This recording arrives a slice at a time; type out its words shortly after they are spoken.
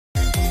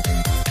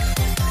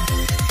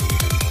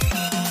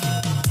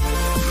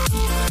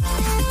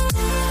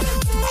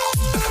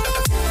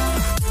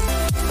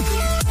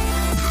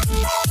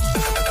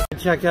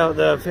check out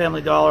the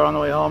Family Dollar on the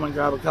way home and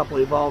grab a couple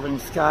Evolving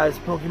Skies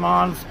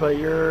Pokemons, but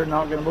you're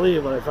not going to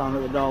believe what I found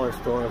at the dollar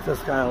store, if this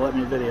guy will let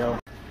me video.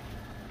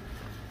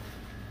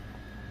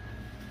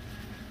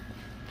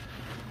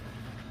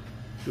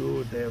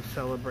 Dude, they have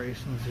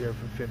celebrations here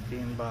for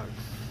 15 bucks.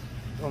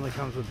 It only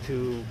comes with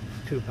two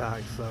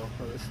packs though,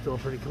 but it's still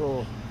pretty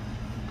cool.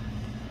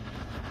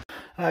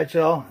 Alright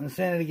y'all,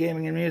 Insanity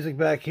Gaming and Music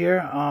back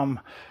here.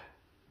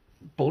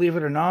 Believe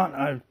it or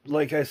not,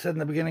 like I said in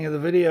the beginning of the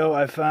video,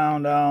 I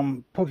found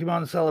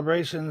Pokemon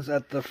Celebrations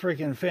at the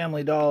freaking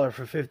Family Dollar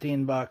for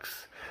 15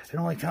 bucks. It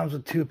only comes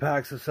with 2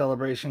 packs of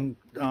celebration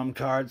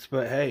cards,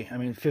 but hey, I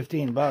mean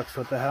 15 bucks,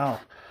 what the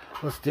hell?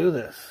 Let's do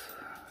this.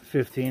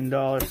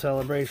 $15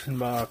 celebration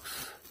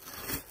box.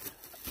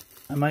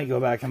 I might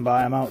go back and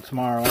buy them out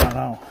tomorrow, I don't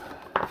know.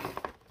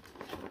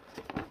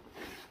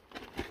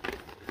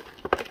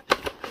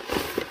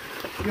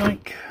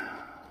 Yoink.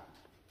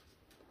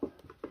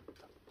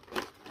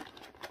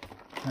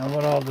 Now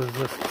what all does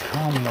this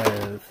come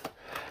with?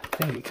 I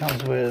think it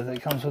comes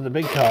with a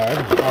big card,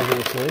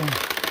 obviously.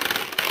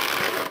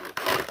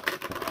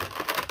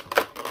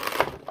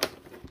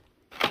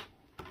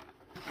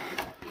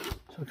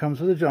 So it comes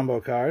with a jumbo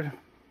card,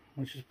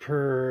 which is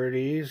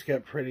pretty. He's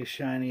got pretty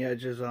shiny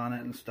edges on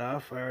it and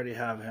stuff. I already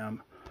have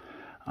him.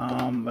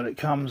 But it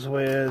comes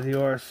with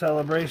your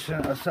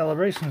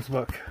celebrations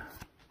book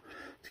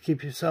to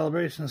keep your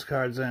celebrations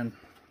cards in.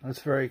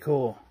 That's very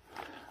cool.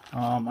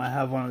 I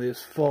have one of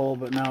these full,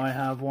 but now I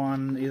have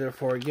one either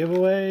for a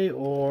giveaway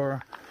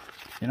or,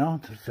 you know,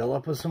 to fill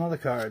up with some other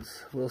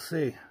cards. We'll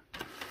see.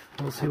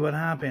 We'll see what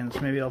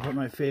happens. Maybe I'll put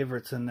my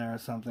favorites in there or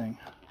something.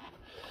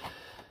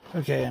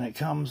 Okay, and it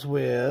comes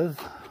with...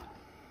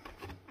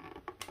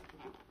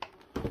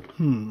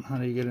 how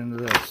do you get into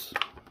this?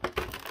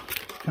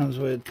 It comes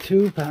with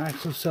 2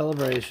 packs of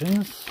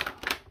Celebrations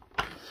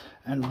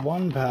and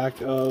 1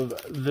 pack of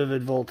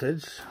Vivid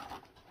Voltage.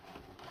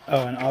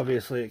 Oh, and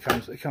obviously it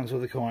comes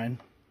with a coin,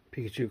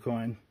 Pikachu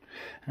coin,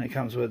 and it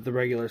comes with the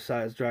regular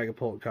size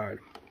Dragapult card.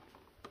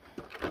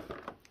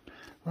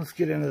 Let's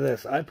get into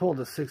this. I pulled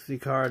a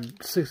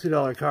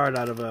 $60 card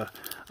out of a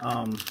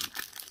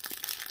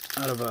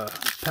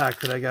pack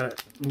that I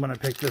got when I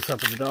picked this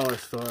up at the dollar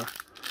store.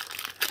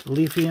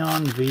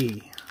 Leafeon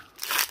V.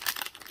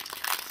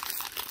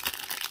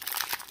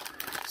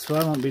 So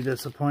I won't be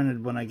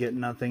disappointed when I get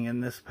nothing in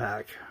this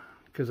pack,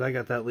 because I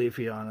got that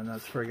Leafeon and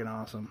that's friggin'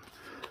 awesome.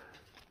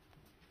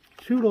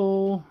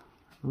 Toodle,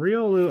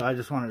 Riolu. I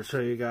just wanted to show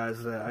you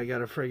guys that I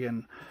got a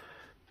friggin'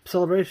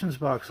 celebrations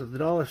box at the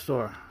dollar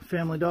store.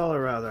 Family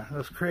Dollar, rather.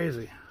 That's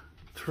crazy.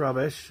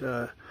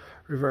 Trubbish,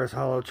 reverse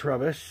hollow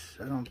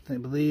Trubbish. I don't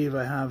believe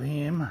I have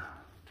him.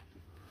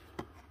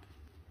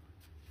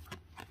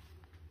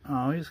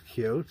 Oh, he's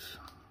cute.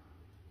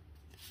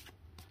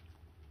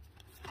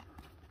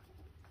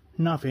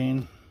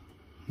 Nothing.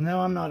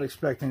 No, I'm not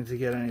expecting to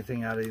get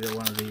anything out of either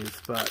one of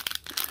these, but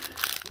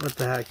what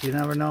the heck, you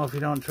never know if you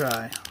don't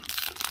try.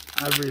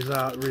 I've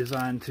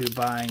resigned to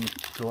buying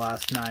the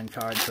last 9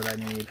 cards that I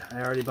need.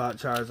 I already bought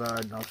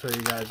Charizard. I'll show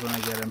you guys when I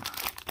get him.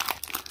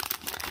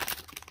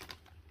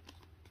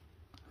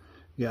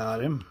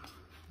 Got him.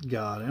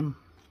 Got him.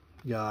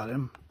 Got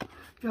him.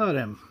 Got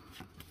him.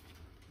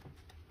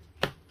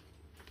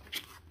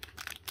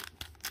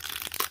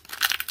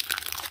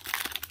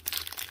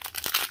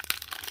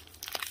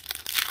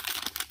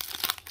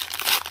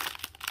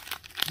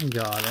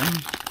 Got him.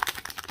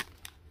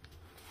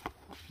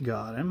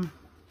 Got him.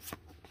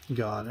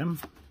 Got him.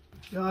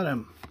 Got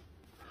him.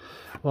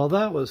 Well,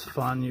 that was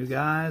fun, you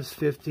guys.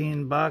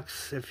 15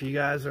 bucks. If you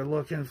guys are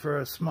looking for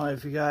a small,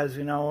 if you guys,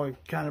 you know, are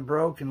kind of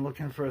broke and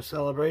looking for a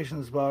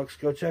celebrations box,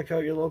 go check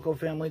out your local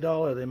Family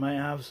Dollar. They might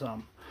have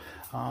some.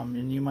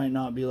 And you might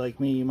not be like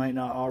me. You might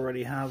not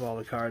already have all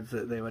the cards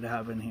that they would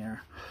have in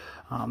here.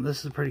 This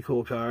is a pretty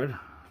cool card.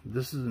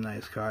 This is a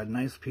nice card.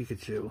 Nice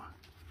Pikachu.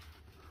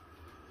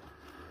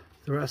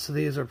 The rest of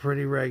these are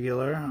pretty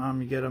regular.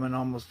 You get them in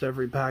almost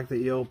every pack that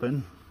you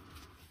open.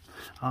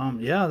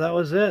 Yeah, that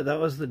was it. That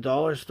was the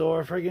dollar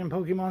store friggin'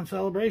 Pokemon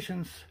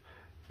Celebrations.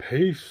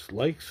 Peace,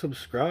 like,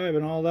 subscribe,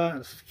 and all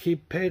that.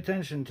 Pay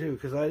attention too,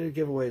 because I do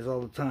giveaways all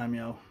the time,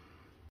 yo.